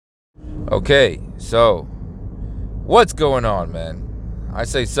Okay, so what's going on, man? I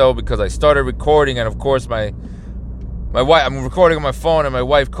say so because I started recording, and of course my wife. I'm recording on my phone, and my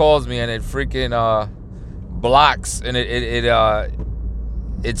wife calls me, and it freaking blocks, and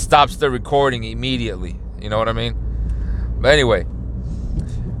it stops the recording immediately. You know what I mean? But anyway,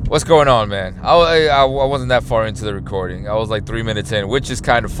 what's going on, man? I wasn't that far into the recording. I was like 3 minutes in, which is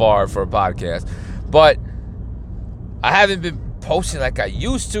kind of far for a podcast, but I haven't been posting like I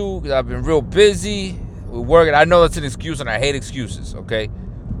used to because I've been real busy with work. I know that's an excuse, and I hate excuses, okay?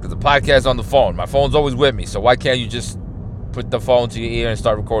 Because the podcast is on the phone. My phone's always with me, so why can't you just put the phone to your ear and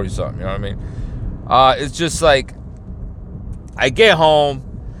start recording something? You know what I mean? It's just like I get home,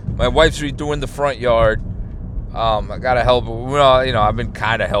 my wife's redoing the front yard. I gotta help her. Well, I've been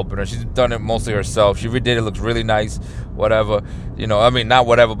kind of helping her. She's done it mostly herself. She redid it. It looks really nice. Whatever. Not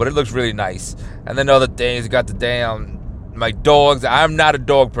whatever, but it looks really nice. And then other things, got my dogs. I'm not a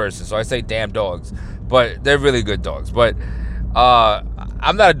dog person, so I say damn dogs. But they're really good dogs. But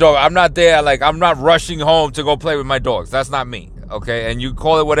I'm not a dog. I'm not there. Like, I'm not rushing home to go play with my dogs. That's not me. Okay? And you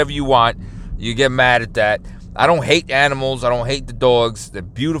call it whatever you want. You get mad at that. I don't hate animals. I don't hate the dogs. They're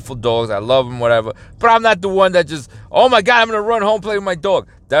beautiful dogs. I love them, whatever. But I'm not the one that just, oh my God, I'm going to run home, play with my dog.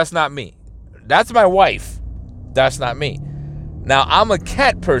 That's not me. That's my wife. That's not me. Now, I'm a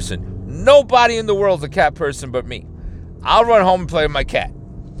cat person. Nobody in the world's a cat person but me. I'll run home and play with my cat.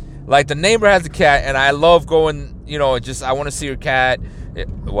 Like, the neighbor has a cat, and I love going, I want to see her cat.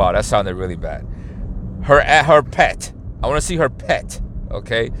 Wow, that sounded really bad. Her pet. I want to see her pet,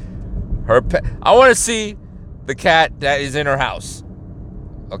 okay? Her pet. I want to see the cat that is in her house.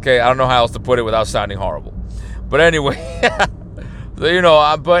 Okay, I don't know how else to put it without sounding horrible. But anyway,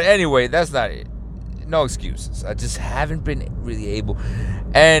 but anyway, that's not it. No excuses. I just haven't been really able.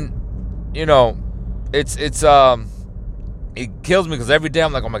 And, it kills me because every day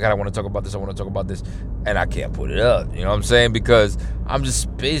I'm like, oh my God, I want to talk about this. And I can't put it up. You know what I'm saying? Because I'm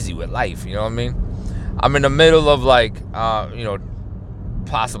just busy with life. You know what I mean? I'm in the middle of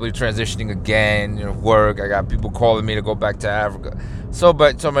possibly transitioning again, work. I got people calling me to go back to Africa. So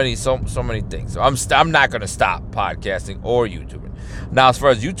many things. So I'm not gonna stop podcasting or YouTubing. Now, as far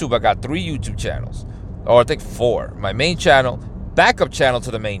as YouTube, I got 3 YouTube channels, or I think 4. My main channel, backup channel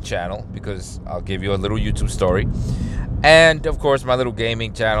to the main channel, because I'll give you a little YouTube story, and of course my little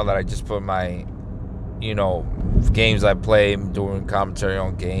gaming channel that I just put my, games I play, doing commentary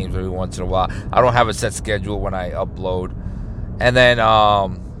on games every once in a while. I don't have a set schedule when I upload. And then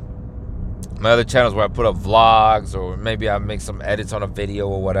my other channels where I put up vlogs, or maybe I make some edits on a video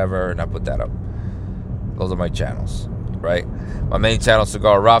or whatever, and I put that up. Those are my channels, right? My main channel,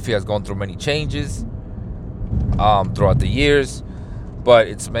 Cigar Rafi, has gone through many changes throughout the years, but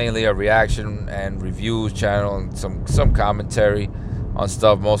it's mainly a reaction and reviews channel and some commentary on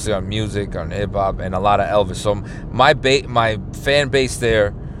stuff, mostly on music, on hip-hop, and a lot of Elvis. So my fan base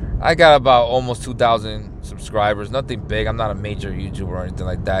there, I got about almost 2,000 subscribers. Nothing big. I'm not a major YouTuber or anything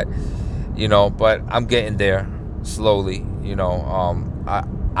like that, but I'm getting there slowly.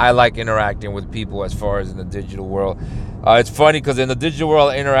 I like interacting with people as far as in the digital world. It's funny because in the digital world,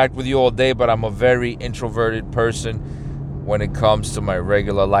 I interact with you all day, but I'm a very introverted person when it comes to my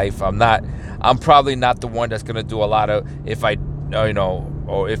regular life. I'm probably not the one that's going to do a lot of, if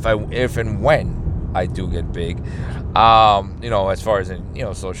and when I do get big, as far as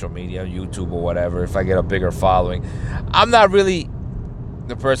in, social media, YouTube or whatever, if I get a bigger following, I'm not really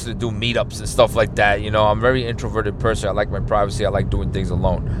the person to do meetups and stuff like that. I'm a very introverted person. I like my privacy. I like doing things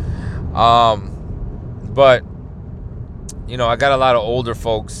alone. But, I got a lot of older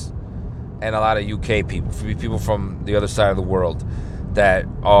folks and a lot of UK people from the other side of the world that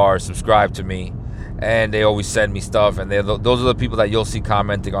are subscribed to me, and they always send me stuff, and those are the people that you'll see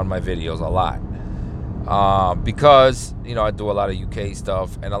commenting on my videos a lot. Because, I do a lot of UK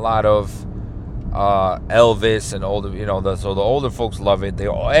stuff and a lot of Elvis and older, so the older folks love it.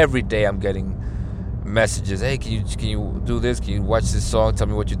 Every day I'm getting messages. Hey, can you do this? Can you watch this song? Tell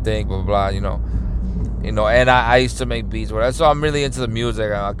me what you think, blah, blah, blah, and I used to make beats, whatever. So I'm really into the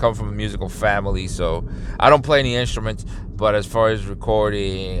music. I come from a musical family, so I don't play any instruments, but as far as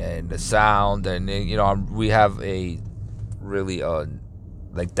recording and the sound, and, we have a really,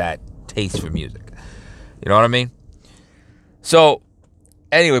 like that taste for music. You know what I mean? So,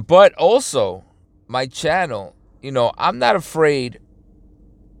 anyway, but also, my channel, I'm not afraid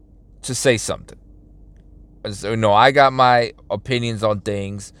to say something. So, I got my opinions on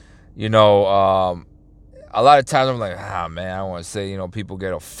things. A lot of times I'm like, man, I don't want to say, people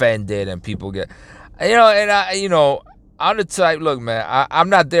get offended and people get, I'm the type, look, man, I'm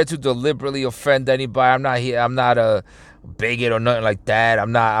not there to deliberately offend anybody. I'm not bigot or nothing like that.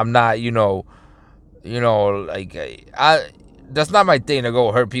 I'm not, like I that's not my thing to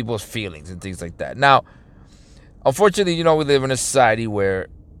go hurt people's feelings and things like that. Now, unfortunately, we live in a society where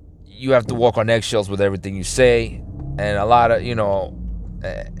you have to walk on eggshells with everything you say, and a lot of, you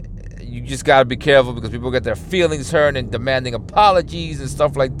just got to be careful because people get their feelings hurt and demanding apologies and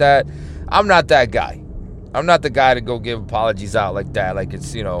stuff like that. I'm not that guy. I'm not the guy to go give apologies out like that. Like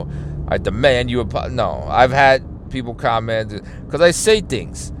it's, I demand you No, I've had people comment because I say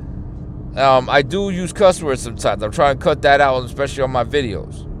things. I do use cuss words sometimes. I'm trying to cut that out, especially on my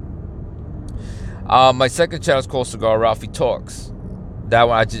videos. My second channel is called Cigar Ralphie Talks. That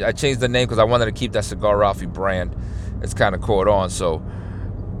one, I changed the name because I wanted to keep that Cigar Ralphie brand. It's kind of caught on, so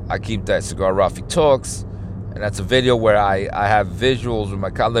I keep that Cigar Ralphie Talks. And that's a video where I have visuals with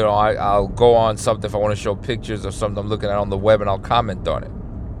my colleague. I'll go on something if I want to show pictures or something I'm looking at on the web, and I'll comment on it.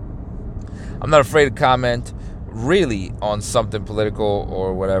 I'm not afraid to comment really on something political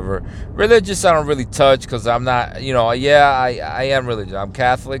or whatever. Religious, I don't really touch because I'm not, I am religious. I'm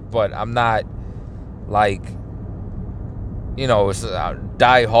Catholic, but I'm not like, it's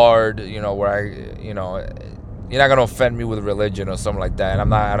die hard, where you're not gonna offend me with religion or something like that.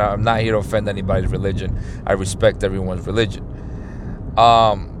 And I'm not here to offend anybody's religion. I respect everyone's religion.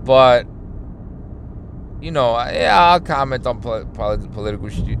 But I'll comment on political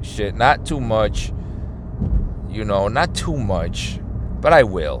shit. Not too much. Not too much, but I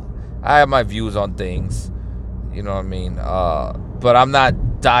will. I have my views on things. You know what I mean? But I'm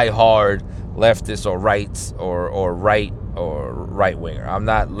not die-hard leftist or rights or right winger. I'm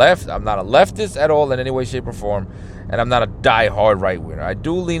not left. I'm not a leftist at all in any way, shape, or form, and I'm not a die-hard right winger. I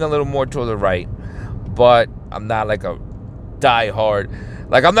do lean a little more toward the right, but I'm not like a die-hard.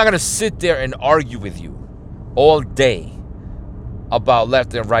 Like I'm not gonna sit there and argue with you all day about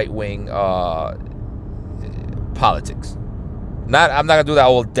left and right wing politics. I'm not gonna do that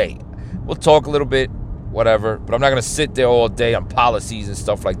all day. We'll talk a little bit, whatever, but I'm not gonna sit there all day on policies and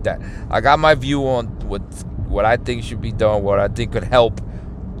stuff like that. I got my view on what I think should be done, what I think could help,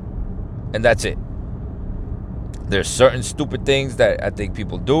 and that's it. There's certain stupid things that I think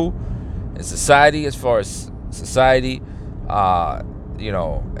people do in society, as far as society,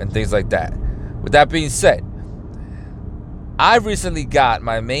 and things like that. With that being said, I recently got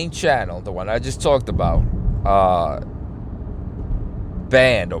my main channel, the one I just talked about,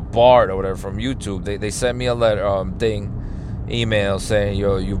 banned or barred or whatever from YouTube. They sent me a letter email saying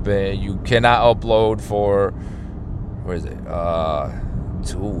you cannot upload for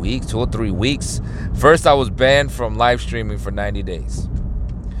 2 or 3 weeks. First I was banned from live streaming for 90 days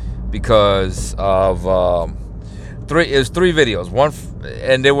because of it was 3 videos,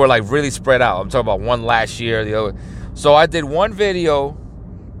 and they were like really spread out. I'm talking about one last year, the other. So I did one video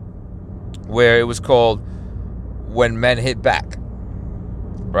where it was called When Men Hit Back,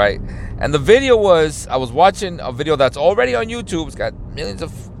 right? And the video was, I was watching a video that's already on YouTube. It's got millions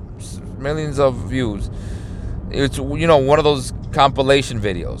of views. It's one of those compilation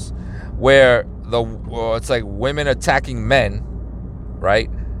videos where it's like women attacking men, right?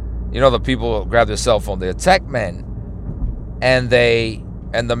 The people grab their cell phone, they attack men, and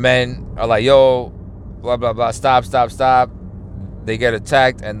the men are like, yo, blah blah blah, stop. They get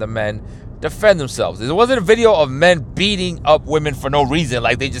attacked, and the men defend themselves. It wasn't a video of men beating up women for no reason,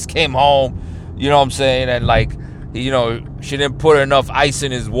 like they just came home, you know what I'm saying, and like, she didn't put enough ice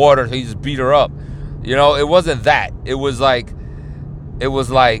in his water, so he just beat her up. It wasn't that. It was like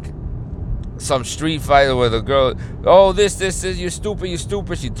some street fight where the girl, oh, this is, you're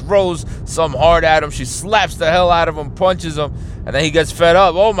stupid. She throws some hard at him. She slaps the hell out of him, punches him, and then he gets fed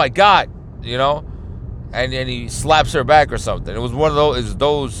up. Oh my God, and then he slaps her back or something. It was one of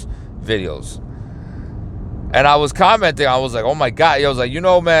those videos. And I was commenting, I was like, oh my God. I was like,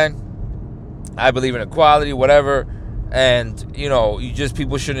 man, I believe in equality, whatever. And,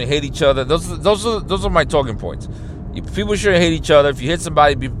 people shouldn't hate each other. Those are my talking points. People shouldn't hate each other. If you hit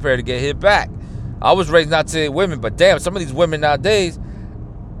somebody, be prepared to get hit back. I was raised not to hit women, but damn, some of these women nowadays,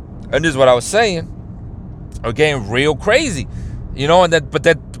 and this is what I was saying, are getting real crazy. And then, but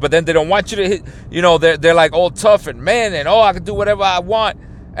then they don't want you to hit, they're like all tough and man, and I can do whatever I want.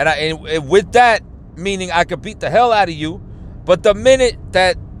 And with that, meaning I could beat the hell out of you. But the minute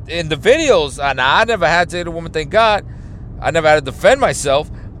that in the videos, and I never had to hit a woman, thank God. I never had to defend myself.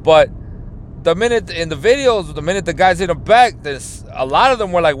 But the minute in the videos, the minute the guys hit them back, a lot of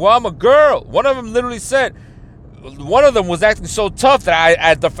them were like, well, I'm a girl. One of them literally said, one of them was acting so tough that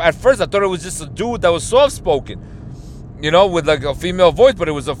at first I thought it was just a dude that was soft-spoken, with like a female voice, but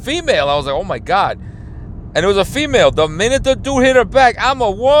it was a female. I was like, oh my God. And it was a female. The minute the dude hit her back, I'm a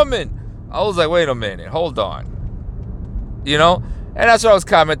woman. I was like, wait a minute, hold on. you know? And that's what I was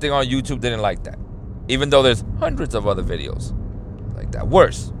commenting on. YouTube didn't like that, even though there's hundreds of other videos like that.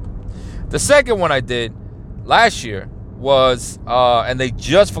 Worse. The second one I did last year was, and they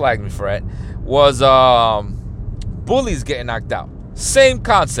just flagged me for it, was bullies getting knocked out. Same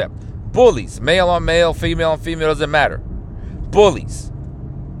concept. Bullies, male on male, female on female, doesn't matter. Bullies.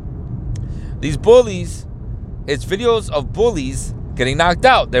 These bullies, it's videos of bullies getting knocked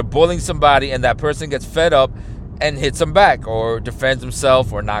out. They're bullying somebody and that person gets fed up and hits them back or defends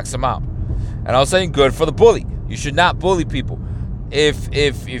himself or knocks him out. And I was saying, good for the bully. You should not bully people. If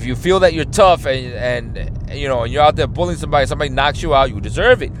you feel that you're tough and you know, and you're out there bullying somebody knocks you out, you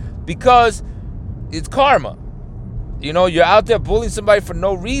deserve it, because it's karma. You know, you're out there bullying somebody for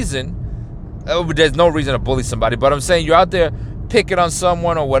no reason. There's no reason to bully somebody, but I'm saying you're out there picking on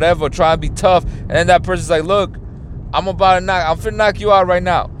someone or whatever, trying to be tough, and then that person's like, look, I'm finna knock you out right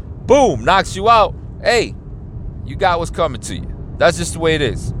now. Boom, knocks you out. Hey, you got what's coming to you. That's just the way it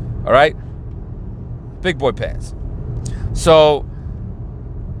is. All right? Big boy pants. So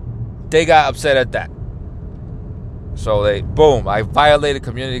they got upset at that. So boom, I violated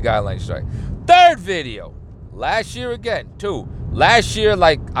community guidelines strike. Third video, last year again, too. Last year,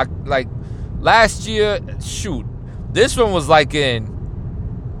 shoot. This one was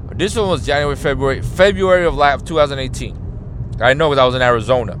January, February of 2018. I know because I was in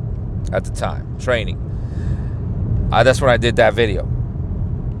Arizona at the time, training. That's when I did that video.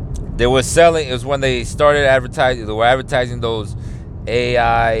 It was when they started advertising, they were advertising those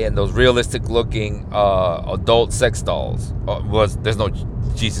AI and those realistic looking adult sex dolls. There's no,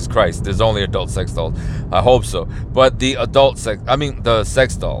 Jesus Christ, there's only adult sex dolls. I hope so. But the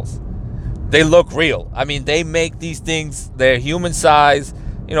sex dolls, they look real. I mean, they make these things, they're human size,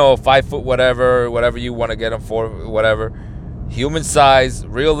 5 foot, whatever you want to get them for, whatever. Human size,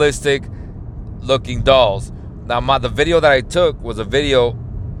 realistic looking dolls. Now, the video that I took was a video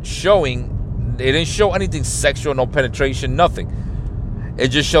showing, it didn't show anything sexual, no penetration, nothing. It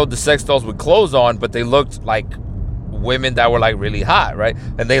just showed the sex dolls with clothes on, but they looked like women that were like really hot, right?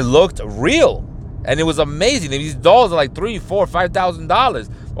 And they looked real. And it was amazing. These dolls are like $3,000, $4,000,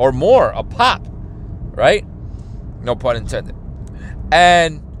 $5,000 or more a pop, right? No pun intended.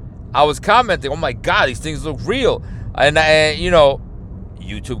 And I was commenting, oh my God, these things look real. And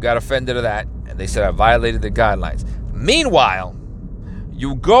YouTube got offended of that, and they said I violated the guidelines. Meanwhile,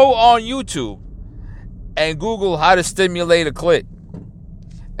 you go on YouTube and Google how to stimulate a clit,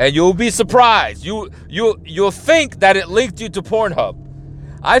 and you'll be surprised. You'll think that it linked you to Pornhub.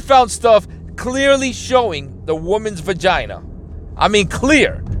 I found stuff clearly showing the woman's vagina. I mean,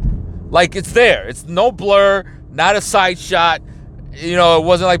 clear. Like, it's there. It's no blur, not a side shot. It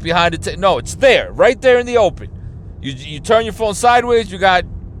wasn't like behind it. No, it's there, right there in the open. You turn your phone sideways, you got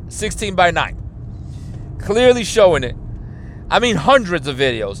 16 by 9. Clearly showing it. I mean, hundreds of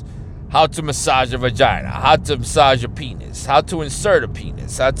videos. How to massage a vagina, how to massage a penis, how to insert a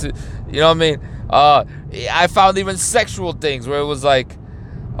penis, how to, I found even sexual things where it was like,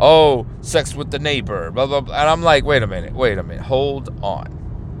 oh, sex with the neighbor, blah, blah, blah. And I'm like, wait a minute, hold on.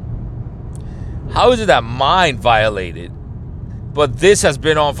 How is it that mine violated, but this has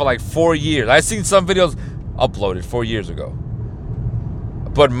been on for like 4 years? I've seen some videos uploaded 4 years ago,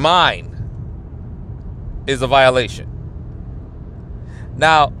 but mine is a violation.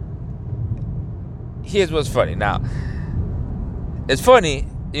 Now, here's what's funny. Now, it's funny,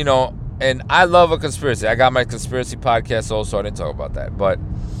 and I love a conspiracy. I got my conspiracy podcast also. I didn't talk about that, but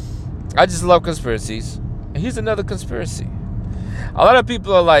I just love conspiracies. And here's another conspiracy. A lot of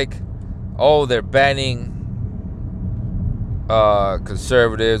people are like, oh, they're banning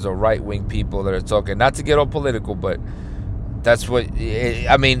conservatives or right-wing people that are talking. Not to get all political, but that's what,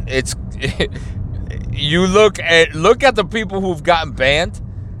 I mean, it's, you look at the people who've gotten banned,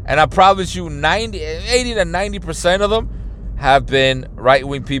 and I promise you 80 to 90% of them have been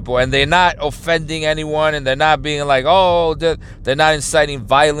right-wing people, and they're not offending anyone, and they're not being like, oh, they're not inciting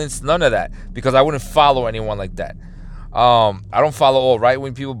violence, none of that, because I wouldn't follow anyone like that. I don't follow all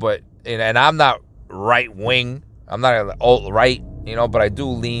right-wing people, and I'm not right-wing. I'm not alt-right, but I do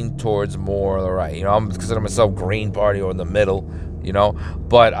lean towards more the right. I'm considering myself Green Party or in the middle,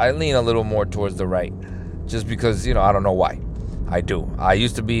 but I lean a little more towards the right, just because, I don't know why. I do. I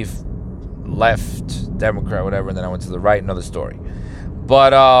used to be left, Democrat, whatever, and then I went to the right, another story.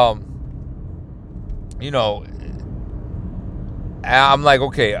 But, I'm like,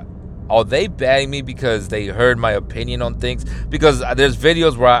 okay, are they banning me because they heard my opinion on things? Because there's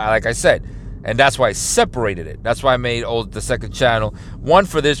videos where, like I said, and that's why I separated it. That's why I made the second channel. One,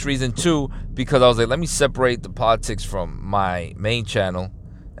 for this reason. Two, because I was like, let me separate the politics from my main channel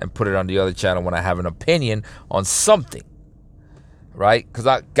and put it on the other channel when I have an opinion on something. right? Because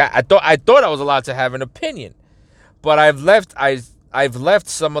I thought I was allowed to have an opinion, but I've left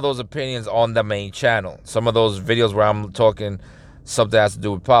some of those opinions on the main channel. Some of those videos where I'm talking something that has to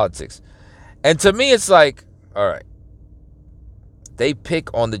do with politics, and to me, it's like, all right, they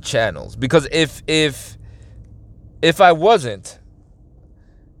pick on the channels because if I wasn't,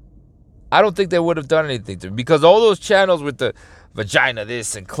 I don't think they would have done anything to me, because all those channels with the vagina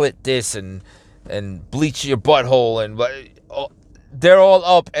this and clit this and bleach your butthole and they're all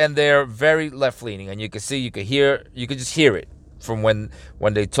up and they're very left leaning, and you can just hear it from when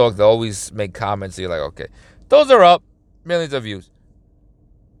they talk. They always make comments. So you're like, okay, those are up, millions of views,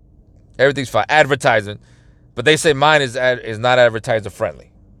 everything's fine, advertising, but they say mine is not advertiser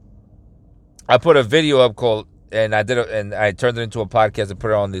friendly. I put a video up called, and I turned it into a podcast and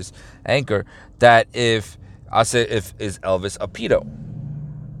put it on this Anchor, that is Elvis a pedo?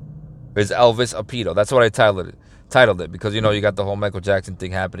 Is Elvis a pedo? That's what I titled it because, you got the whole Michael Jackson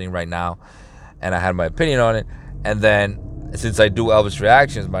thing happening right now, and I had my opinion on it. And then since I do Elvis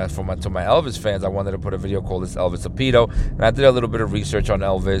reactions to my Elvis fans, I wanted to put a video called "Is Elvis a Pedo?" And I did a little bit of research on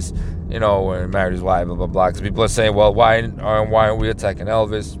Elvis, when he married his wife, blah blah blah. Because people are saying, well, why aren't we attacking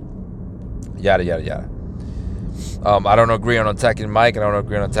Elvis? Yada yada yada. I don't agree on attacking Mike, and I don't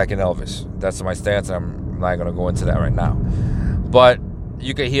agree on attacking Elvis. That's my stance, and I'm not going to go into that right now. But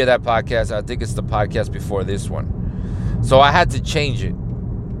you can hear that podcast. I think it's the podcast before this one. So I had to change it.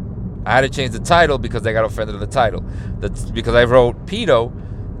 I had to change the title because they got offended at the title. Because I wrote pedo,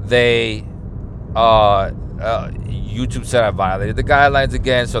 YouTube said I violated the guidelines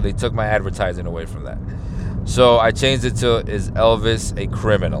again, so they took my advertising away from that. So I changed it to "Is Elvis a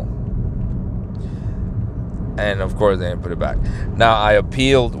criminal?" And of course they didn't put it back. Now I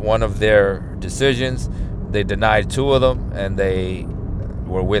appealed one of their decisions. They denied two of them, and they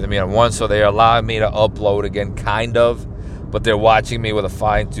were with me on one, so they allowed me to upload again, kind of, but they're watching me with a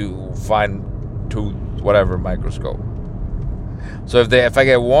fine tooth whatever microscope. So if I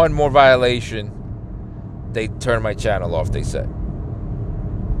get one more violation, they turn my channel off, they said.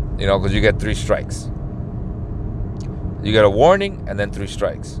 Because you get 3 strikes. You get a warning and then 3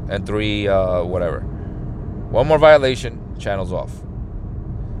 strikes and 3 whatever. One more violation, channel's off.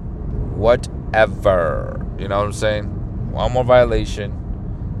 Whatever. You know what I'm saying? One more violation,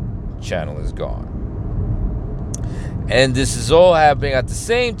 channel is gone. And this is all happening at the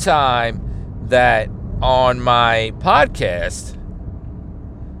same time that on my podcast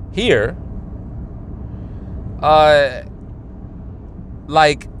here,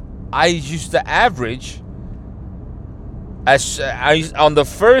 like I used to average, on the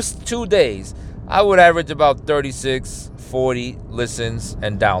first 2 days, I would average about 36, 40 listens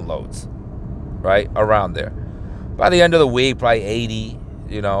and downloads, right? Around there. By the end of the week, probably 80,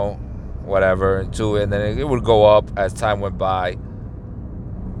 whatever, and then it would go up as time went by.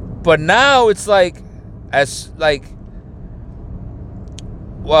 But now it's as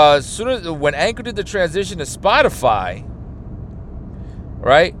soon as when Anchor did the transition to Spotify,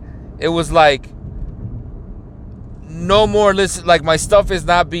 right? It was like no more listen. Like my stuff is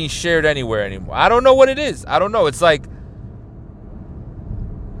not being shared anywhere anymore. I don't know what it is. I don't know. It's like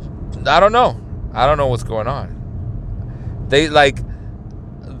I don't know. I don't know what's going on. They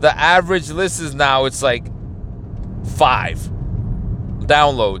the average listens now. It's like 5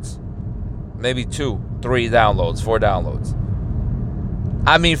 downloads, maybe 2, 3 downloads, 4 downloads.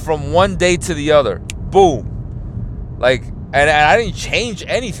 I mean, from one day to the other, boom. And I didn't change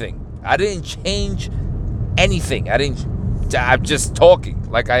anything. I'm just talking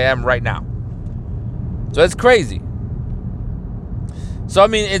like I am right now. So it's crazy. So I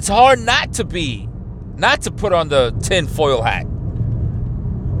mean, it's hard not to put on the tinfoil hat.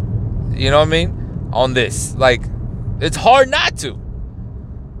 You know what I mean? On this, it's hard not to.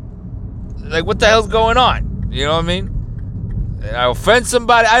 What the hell's going on? You know what I mean? I offend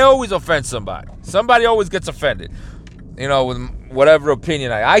somebody. I always offend somebody. Somebody always gets offended. With whatever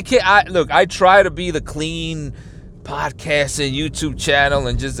opinion I try to be the clean podcast and YouTube channel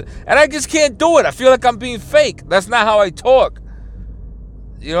and I just can't do it. I feel like I'm being fake. That's not how I talk.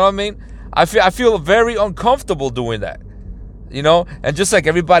 You know what I mean? I feel very uncomfortable doing that. And just like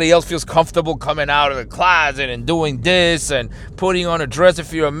everybody else feels comfortable coming out of the closet and doing this and putting on a dress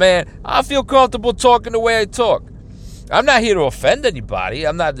if you're a man, I feel comfortable talking the way I talk. I'm not here to offend anybody.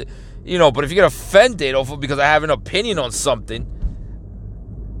 I'm not, but if you get offended because I have an opinion on something,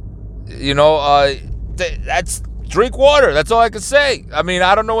 that's drink water. That's all I can say. I mean,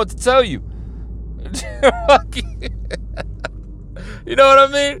 I don't know what to tell you. You know what I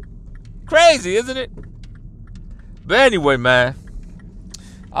mean? Crazy, isn't it? But anyway, man,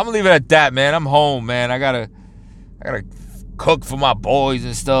 I'm gonna leave it at that, man. I'm home, man. I gotta cook for my boys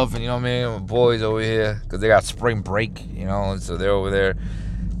and stuff. And you know what I mean? My boys over here, because they got spring break, you know, and so they're over there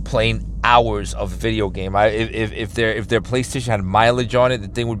playing hours of video game. If their PlayStation had mileage on it, the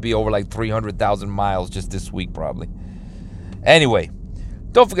thing would be over like 300,000 miles just this week probably. Anyway,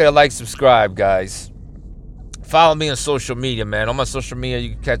 don't forget to like, subscribe, guys. Follow me on social media, man. On my social media,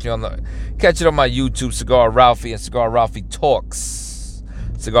 you can catch it on my YouTube, Cigar Ralphie and Cigar Ralphie Talks.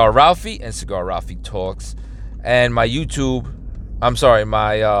 Cigar Ralphie and Cigar Ralphie Talks. And my YouTube, my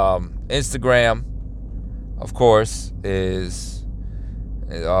Instagram, of course, is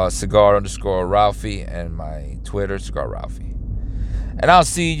cigar_Ralphie, and my Twitter, Cigar Ralphie. And I will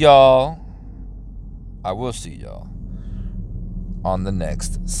see y'all on the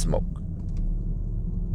next smoke.